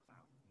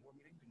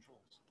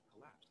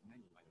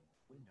Menu item.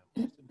 Window.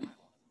 System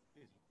dialog.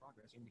 Busy.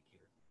 Progress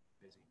indicator.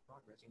 Busy.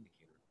 Progress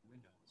indicator.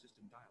 Window.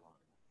 System dialog.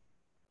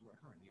 You are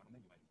currently on a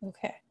menu item.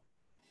 Okay.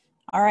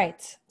 All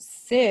right.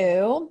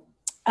 So,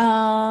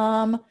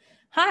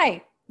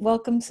 hi.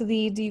 Welcome to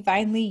the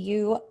Divinely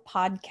You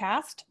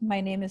podcast.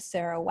 My name is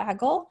Sarah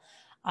Waggle.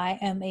 I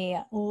am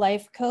a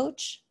life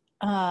coach.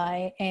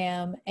 I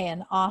am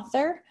an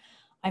author.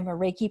 I'm a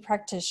Reiki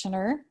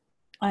practitioner.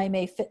 I'm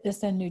a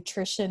fitness and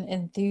nutrition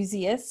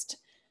enthusiast.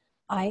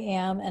 I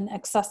am an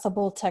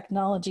accessible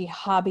technology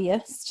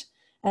hobbyist,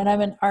 and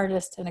I'm an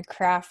artist and a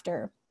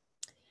crafter.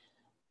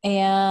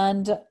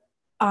 And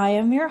I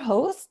am your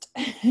host,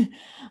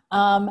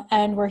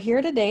 and we're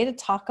here today to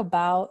talk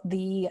about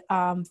the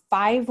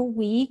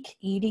 5-week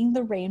Eating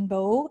the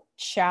Rainbow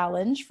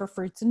Challenge for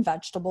fruits and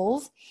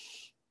vegetables.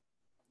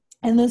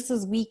 And this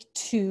is week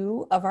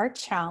 2 of our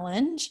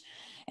challenge.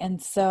 And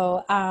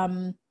so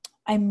I'm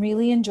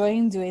really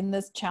enjoying doing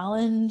this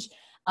challenge.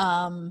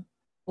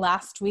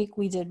 Last week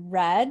we did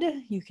red.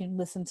 You can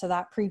listen to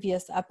that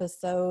previous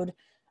episode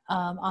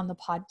on the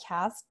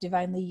podcast,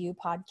 Divinely You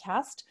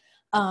podcast.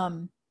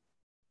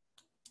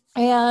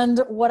 And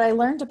what I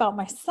learned about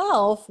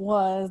myself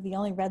was the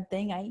only red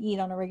thing I eat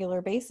on a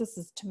regular basis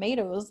is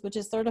tomatoes, which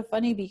is sort of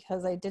funny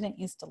because I didn't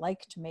used to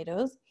like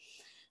tomatoes.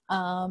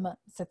 So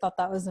I thought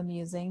that was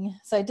amusing.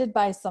 So I did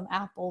buy some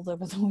apples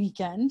over the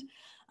weekend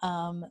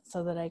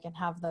so that I can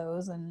have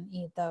those and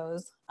eat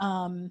those.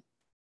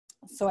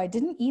 So I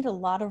didn't eat a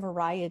lot of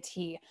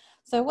variety.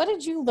 So what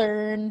did you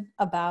learn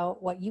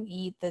about what you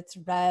eat that's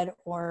red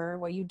or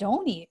what you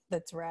don't eat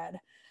that's red?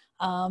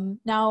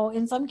 Now,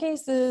 in some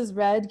cases,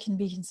 red can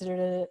be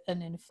considered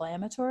an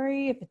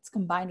inflammatory if it's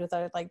combined with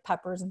other, like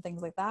peppers and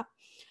things like that,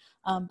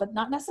 but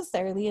not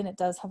necessarily. And it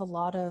does have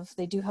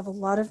they do have a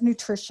lot of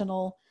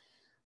nutritional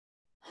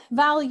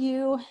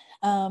value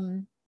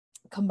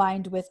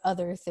combined with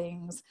other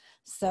things.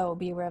 So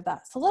be aware of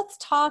that. So let's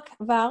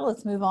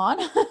move on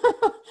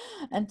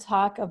and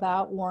talk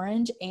about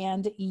orange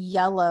and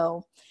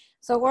yellow.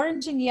 So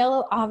orange and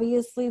yellow,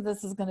 obviously,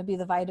 this is going to be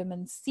the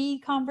vitamin C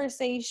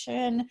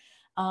conversation.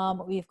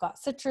 We've got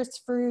citrus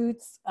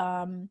fruits,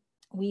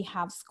 we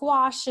have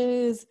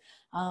squashes,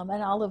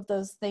 and all of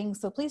those things.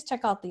 So please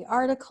check out the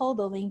article.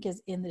 The link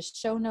is in the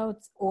show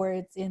notes, or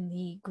it's in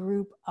the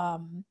group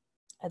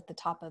at the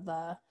top of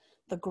the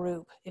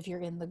group if you're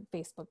in the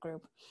Facebook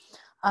group.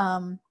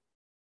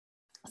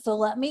 So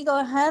let me go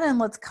ahead and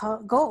let's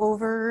go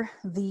over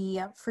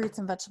the fruits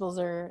and vegetables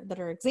that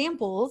are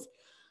examples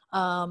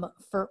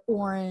for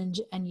orange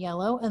and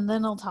yellow, and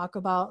then I'll talk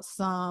about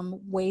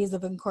some ways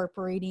of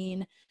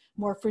incorporating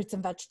more fruits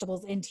and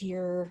vegetables into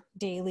your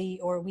daily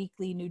or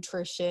weekly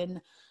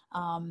nutrition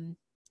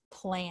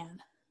plan.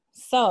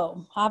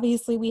 So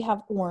obviously we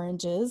have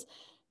oranges,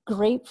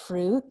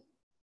 grapefruit,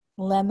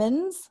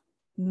 lemons,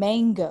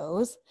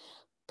 mangoes,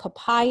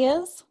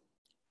 papayas,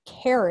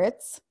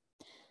 carrots,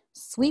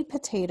 sweet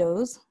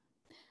potatoes,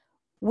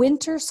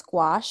 winter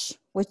squash,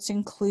 which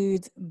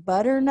includes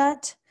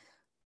butternut,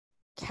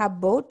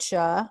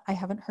 kabocha, I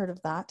haven't heard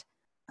of that,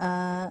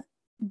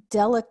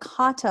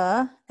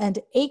 delicata, and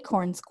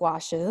acorn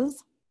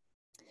squashes.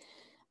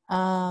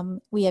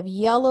 We have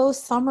yellow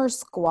summer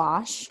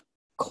squash,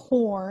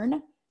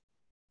 corn,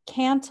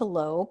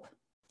 cantaloupe,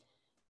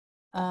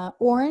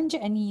 orange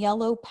and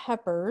yellow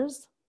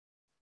peppers,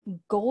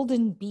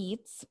 golden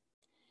beets,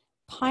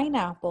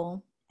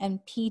 pineapple,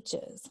 and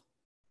peaches.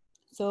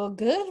 So a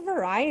good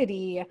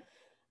variety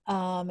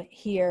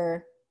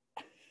here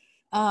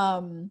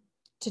to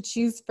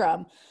choose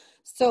from.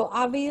 So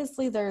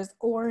obviously there's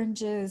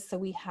oranges. So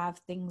we have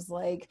things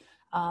like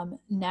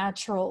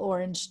natural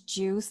orange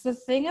juice. The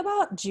thing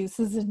about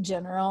juices in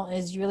general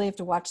is you really have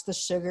to watch the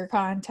sugar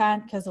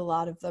content because a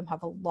lot of them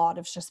have a lot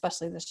of,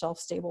 especially the shelf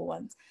stable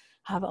ones,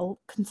 have a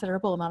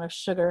considerable amount of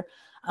sugar.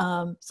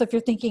 So if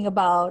you're thinking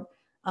about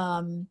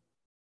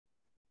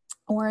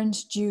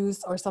orange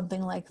juice or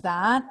something like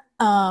that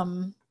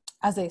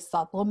as a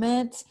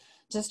supplement,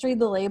 just read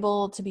the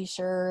label to be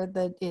sure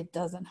that it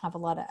doesn't have a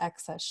lot of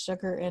excess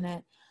sugar in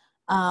it.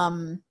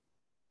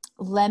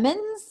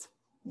 Lemons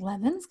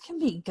can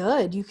be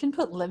good. You can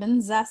put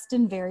lemon zest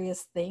in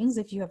various things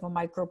if you have a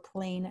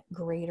microplane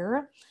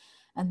grater,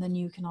 and then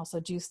you can also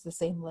juice the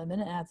same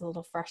lemon. It adds a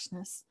little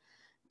freshness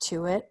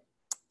to it.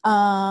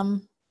 I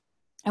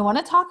want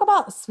to talk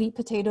about sweet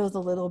potatoes a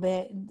little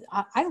bit.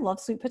 I love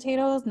sweet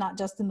potatoes, not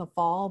just in the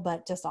fall,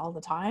 but just all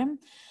the time.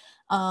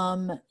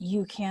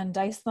 You can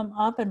dice them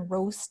up and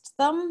roast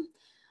them.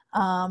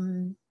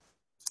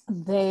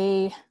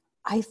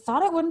 I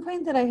thought at one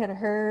point that I had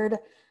heard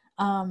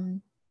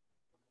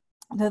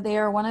that they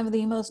are one of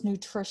the most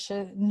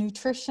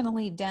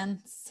nutritionally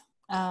dense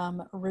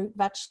root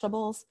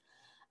vegetables.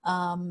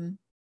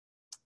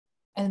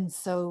 And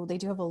so they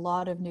do have a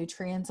lot of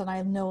nutrients. And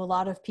I know a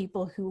lot of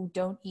people who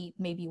don't eat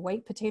maybe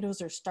white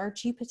potatoes or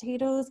starchy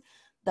potatoes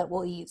that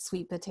will eat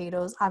sweet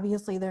potatoes.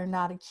 Obviously, they're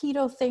not a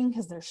keto thing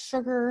because there's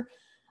sugar.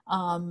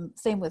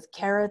 Same with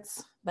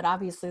carrots, but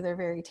obviously they're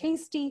very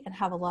tasty and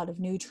have a lot of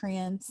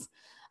nutrients.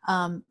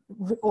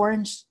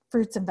 Orange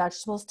fruits and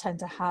vegetables tend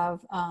to have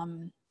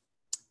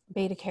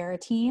beta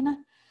carotene,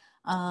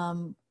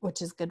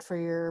 which is good for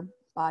your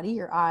body,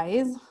 your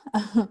eyes.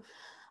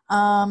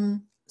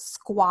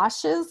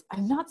 Squashes.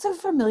 I'm not so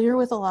familiar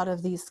with a lot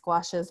of these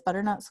squashes,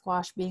 butternut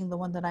squash being the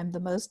one that I'm the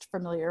most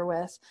familiar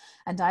with.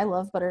 And I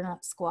love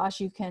butternut squash.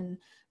 You can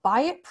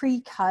buy it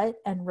pre-cut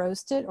and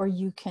roast it, or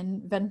you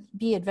can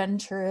be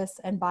adventurous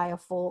and buy a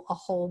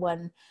whole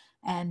one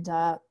and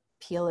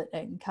peel it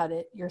and cut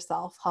it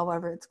yourself.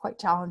 However, it's quite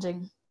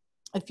challenging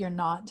if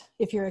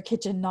you're a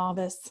kitchen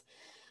novice.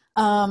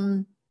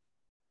 And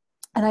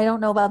I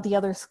don't know about the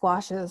other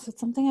squashes. It's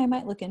something I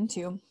might look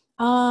into.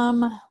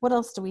 What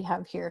else do we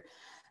have here?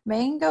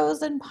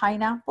 Mangoes and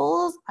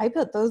pineapples. I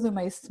put those in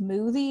my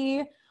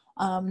smoothie.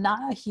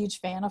 Not a huge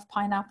fan of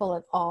pineapple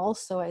at all,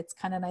 so it's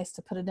kind of nice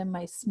to put it in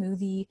my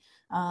smoothie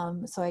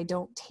so I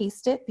don't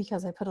taste it,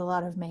 because I put a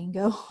lot of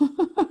mango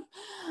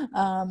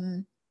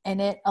in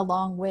it,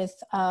 along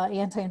with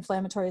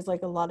anti-inflammatories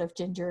like a lot of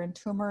ginger and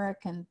turmeric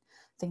and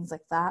things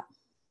like that.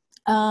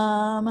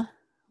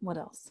 What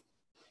else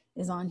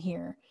is on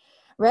here?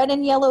 Red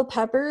and yellow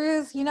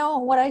peppers. You know,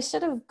 what I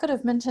could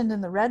have mentioned in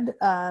the red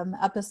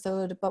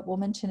episode, but we'll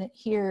mention it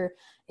here,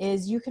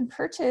 is you can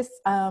purchase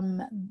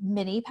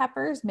mini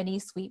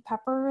sweet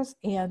peppers,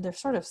 and they're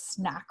sort of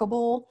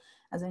snackable,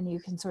 as in you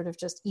can sort of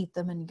just eat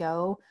them and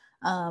go,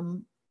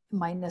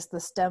 minus the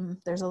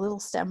stem. There's a little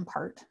stem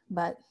part,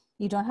 but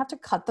you don't have to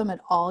cut them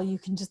at all. You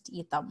can just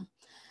eat them.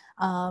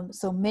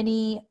 So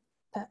mini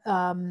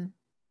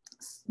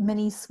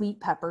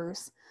sweet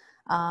peppers,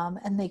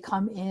 and they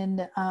come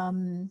in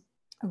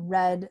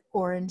red,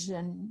 orange,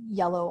 and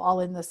yellow,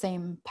 all in the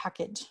same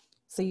package,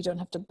 so you don't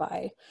have to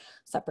buy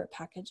separate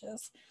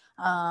packages.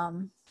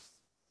 So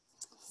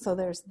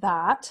there's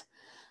that.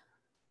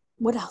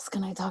 What else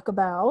can I talk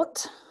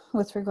about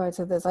with regards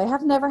to this? I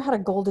have never had a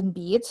golden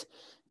beet.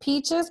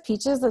 Peaches,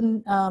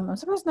 and I'm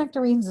surprised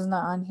nectarines is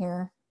not on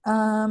here,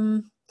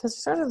 because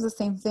it's sort of the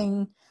same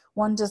thing.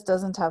 One just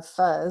doesn't have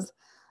fuzz.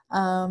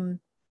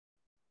 Papayas,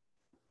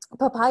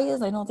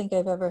 I don't think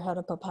I've ever had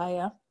a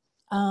papaya.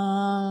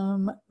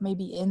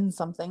 Maybe in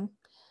something.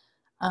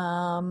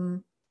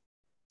 So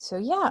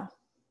yeah,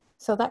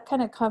 so that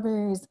kind of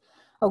covers,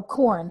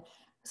 corn.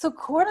 So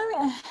corn,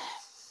 I'm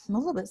a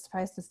little bit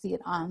surprised to see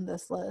it on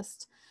this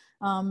list.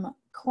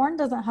 Corn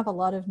doesn't have a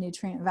lot of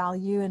nutrient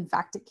value. In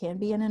fact, it can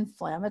be an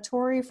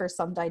inflammatory for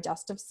some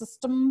digestive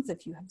systems.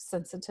 If you have a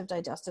sensitive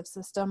digestive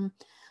system,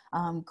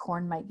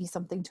 corn might be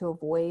something to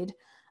avoid.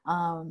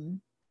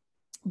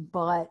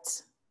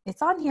 But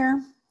it's on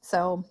here.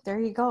 So there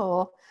you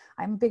go.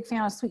 I'm a big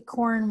fan of sweet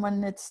corn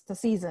when it's the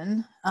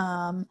season.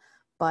 And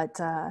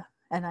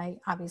I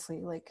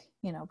obviously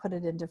put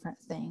it in different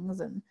things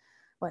and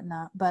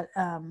whatnot. But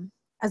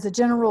as a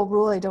general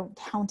rule, I don't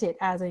count it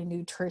as a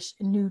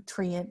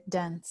nutrient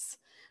dense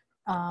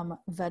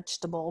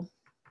vegetable,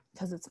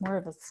 because it's more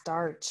of a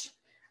starch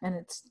and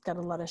it's got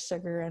a lot of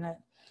sugar in it.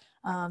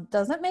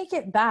 Doesn't make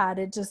it bad.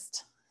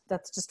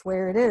 That's just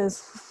where it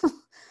is.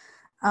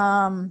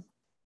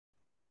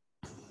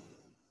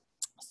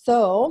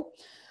 So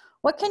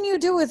what can you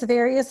do with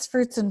various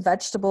fruits and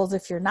vegetables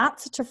if you're not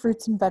such a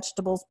fruits and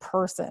vegetables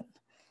person?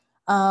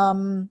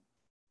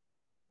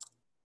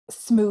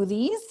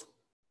 Smoothies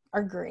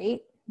are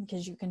great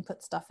because you can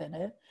put stuff in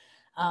it,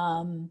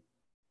 and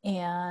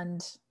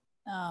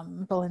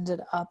blend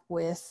it up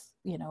with,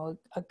 a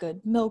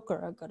good milk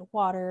or a good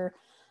water.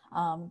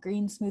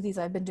 Green smoothies.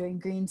 I've been doing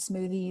green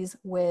smoothies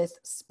with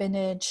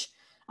spinach,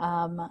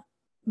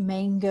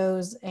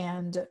 mangoes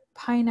and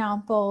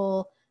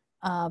pineapple,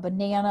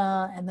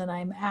 banana, and then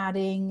I'm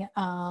adding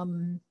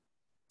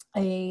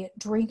a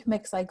drink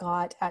mix I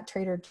got at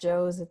Trader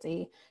Joe's. It's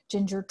a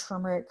ginger,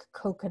 turmeric,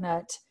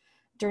 coconut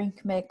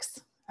drink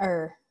mix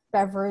or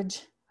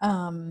beverage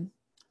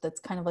that's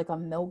kind of like a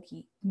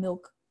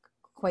milk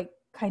quite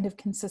kind of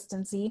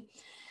consistency.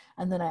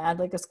 And then I add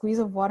like a squeeze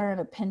of water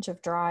and a pinch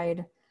of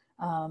dried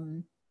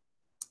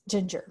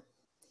ginger.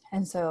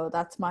 And so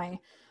that's my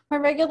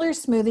regular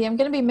smoothie. I'm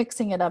going to be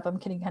mixing it up. I'm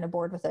getting kind of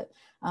bored with it.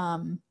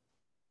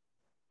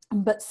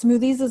 But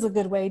smoothies is a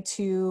good way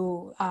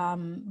to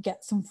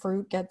get some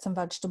fruit, get some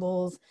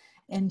vegetables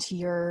into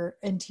your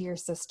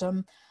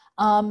system.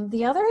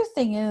 The other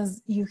thing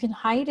is you can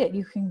hide it.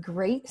 You can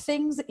grate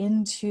things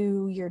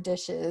into your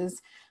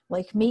dishes.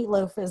 Like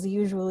meatloaf is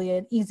usually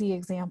an easy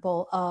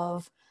example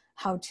of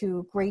how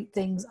to grate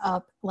things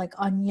up, like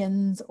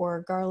onions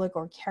or garlic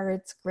or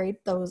carrots.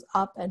 Grate those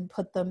up and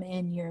put them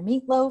in your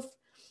meatloaf,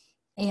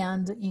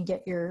 and you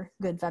get your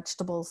good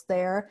vegetables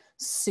there.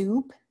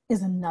 Soup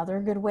is another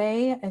good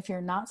way if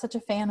you're not such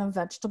a fan of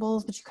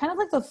vegetables, but you kind of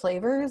like the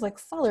flavors. Like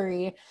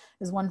celery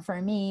is one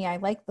for me. I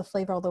like the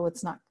flavor, although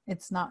it's not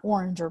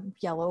orange or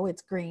yellow,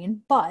 it's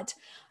green. But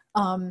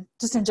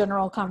just in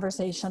general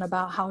conversation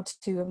about how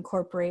to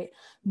incorporate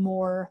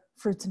more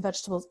fruits and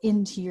vegetables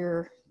into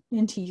your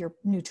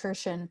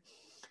nutrition.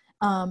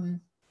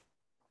 You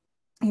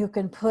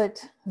can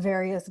put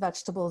various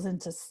vegetables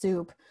into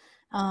soup.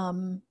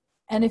 And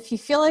if you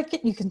feel like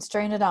it, you can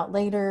strain it out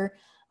later.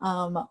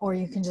 or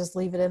you can just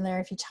leave it in there.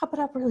 If you chop it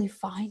up really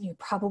fine, you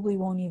probably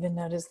won't even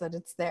notice that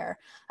it's there.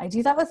 I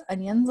do that with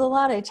onions a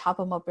lot. I chop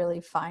them up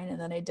really fine and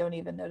then I don't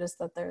even notice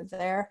that they're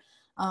there.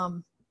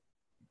 And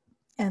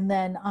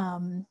then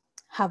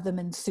have them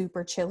in soup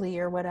or chili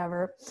or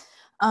whatever.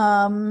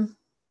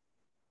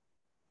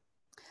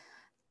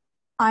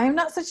 I'm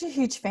not such a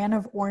huge fan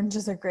of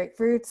oranges or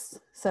grapefruits,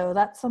 so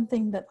that's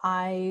something that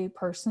I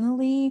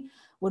personally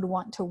would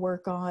want to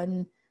work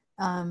on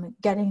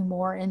getting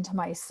more into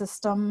my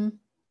system,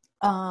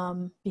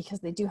 because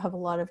they do have a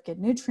lot of good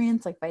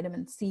nutrients like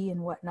vitamin C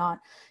and whatnot.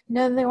 You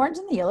know, the orange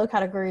and the yellow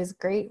category is a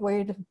great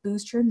way to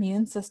boost your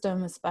immune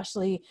system,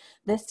 especially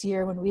this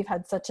year when we've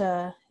had such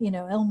a,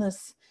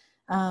 illness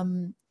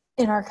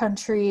in our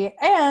country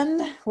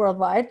and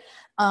worldwide.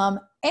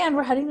 And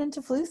we're heading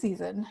into flu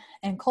season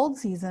and cold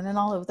season and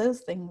all of those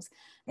things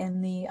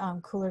in the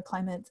cooler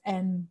climates.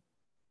 And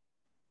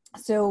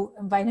so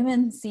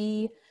vitamin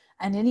C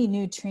and any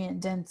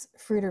nutrient dense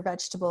fruit or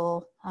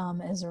vegetable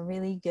is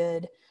really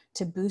good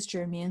to boost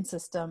your immune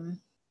system.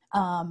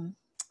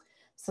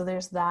 So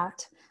there's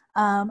that.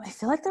 I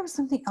feel like there was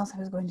something else I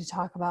was going to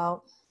talk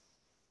about.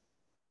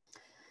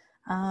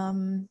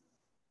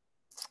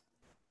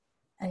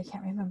 I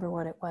can't remember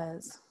what it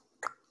was.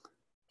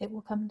 It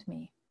will come to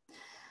me.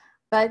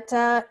 But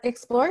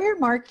explore your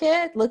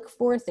market. Look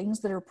for things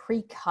that are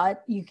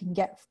pre-cut. You can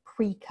get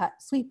pre-cut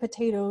sweet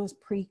potatoes,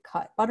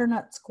 pre-cut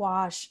butternut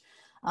squash,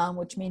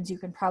 which means you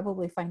can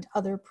probably find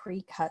other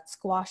pre-cut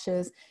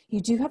squashes.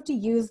 You do have to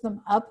use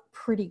them up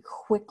pretty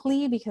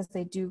quickly because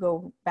they do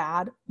go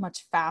bad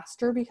much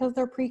faster because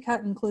they're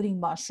pre-cut, including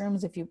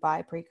mushrooms. If you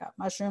buy pre-cut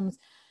mushrooms,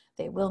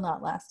 they will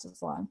not last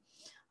as long.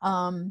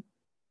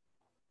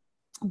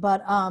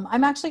 But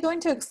I'm actually going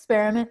to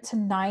experiment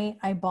tonight.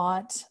 I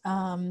bought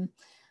I'm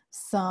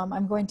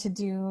going to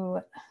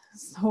do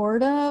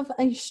sort of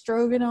a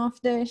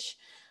stroganoff dish,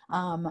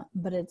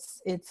 but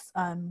it's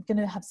going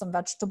to have some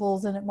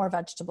vegetables in it, more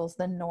vegetables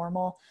than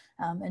normal,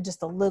 and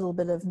just a little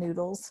bit of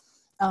noodles.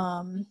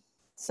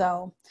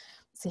 So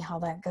see how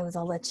that goes.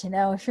 I'll let you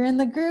know. If you're in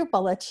the group,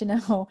 I'll let you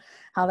know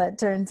how that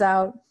turns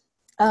out.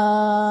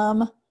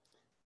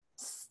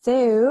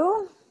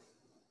 So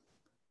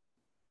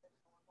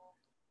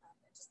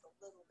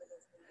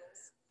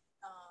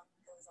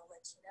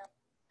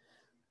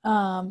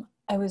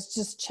I was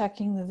just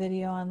checking the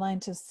video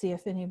online to see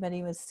if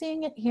anybody was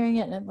seeing it, hearing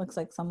it, and it looks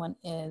like someone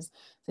is.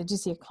 So I do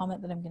see a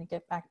comment that I'm going to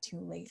get back to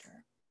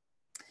later.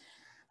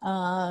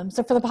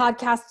 So for the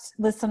podcast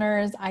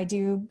listeners, I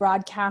do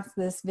broadcast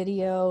this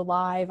video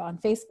live on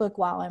Facebook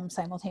while I'm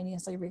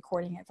simultaneously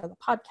recording it for the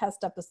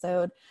podcast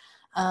episode.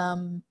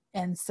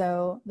 And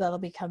so that'll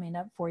be coming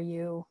up for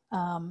you.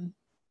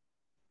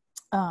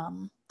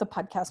 The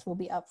podcast will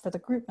be up for the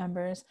group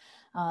members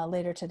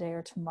later today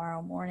or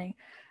tomorrow morning.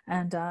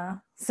 And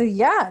so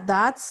yeah,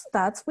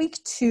 that's week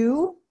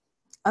 2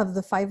 of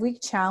the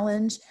 5-week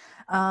challenge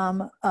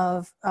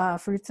of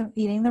fruits and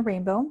eating the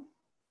rainbow,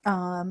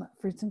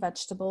 fruits and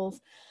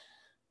vegetables.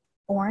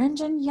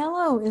 Orange and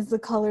yellow is the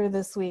color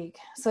this week.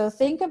 So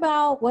think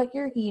about what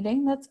you're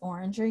eating that's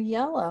orange or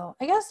yellow.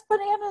 I guess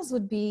bananas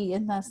would be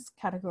in this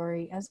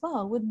category as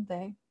well, wouldn't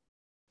they?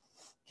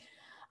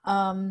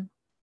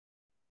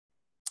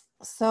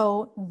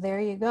 So there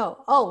you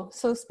go. Oh,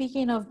 so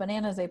speaking of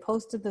bananas, I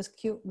posted this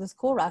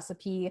cool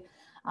recipe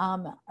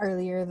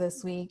earlier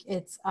this week.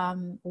 It's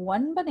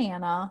 1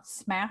 banana,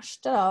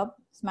 smashed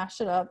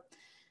it up,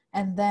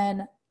 and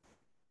then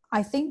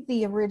I think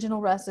the original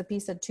recipe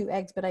said 2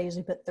 eggs, but I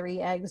usually put 3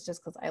 eggs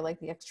just because I like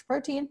the extra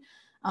protein.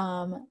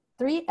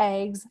 3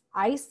 eggs.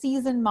 I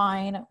season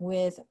mine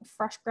with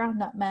fresh ground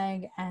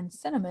nutmeg and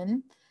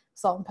cinnamon,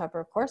 salt and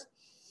pepper, of course.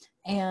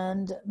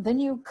 And then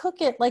you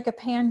cook it like a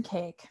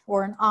pancake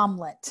or an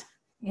omelet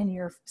in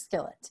your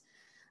skillet.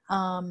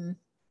 And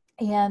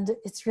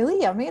it's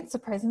really yummy. It's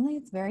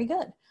very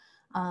good.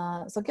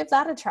 So give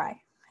that a try.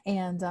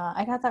 And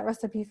I got that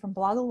recipe from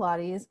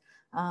Blogilates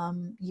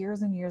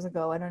years and years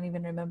ago. I don't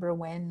even remember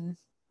when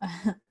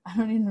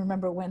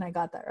I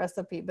got that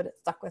recipe, but it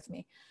stuck with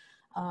me.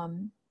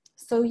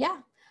 So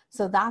yeah,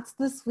 so that's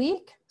this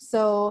week.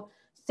 So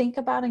think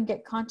about and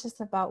get conscious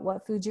about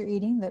what foods you're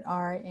eating that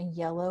are in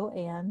yellow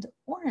and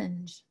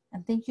orange.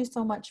 And thank you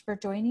so much for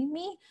joining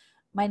me.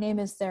 My name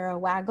is Sarah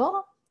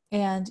Waggle,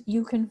 and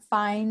you can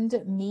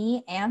find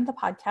me and the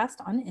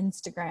podcast on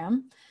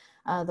Instagram.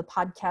 The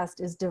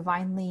podcast is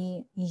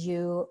Divinely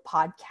You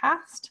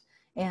Podcast,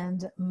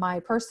 and my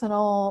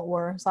personal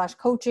or /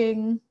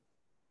 coaching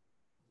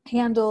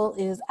handle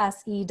is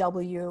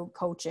SEW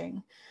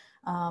Coaching.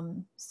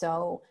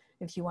 So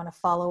if you want to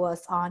follow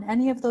us on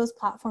any of those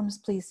platforms,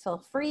 please feel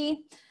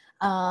free.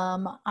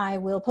 I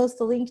will post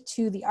the link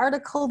to the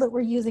article that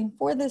we're using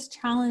for this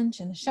challenge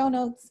in the show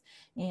notes.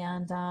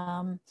 And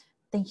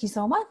thank you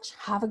so much.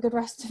 Have a good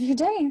rest of your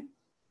day.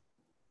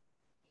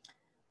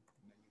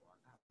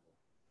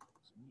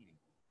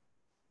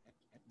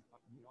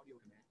 Mute audio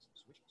commands.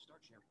 Switch. Start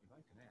share.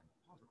 Invite command.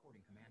 Pause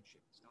recording command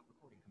shift. Stop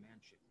recording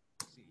command shift.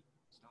 C.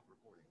 Stop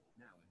recording.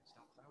 Now and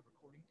stop cloud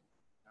recording.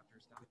 After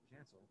stopping,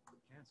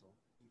 cancel,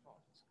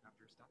 defaults.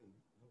 After stopping,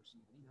 you'll receive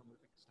an email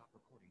notification. Stop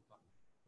recording button.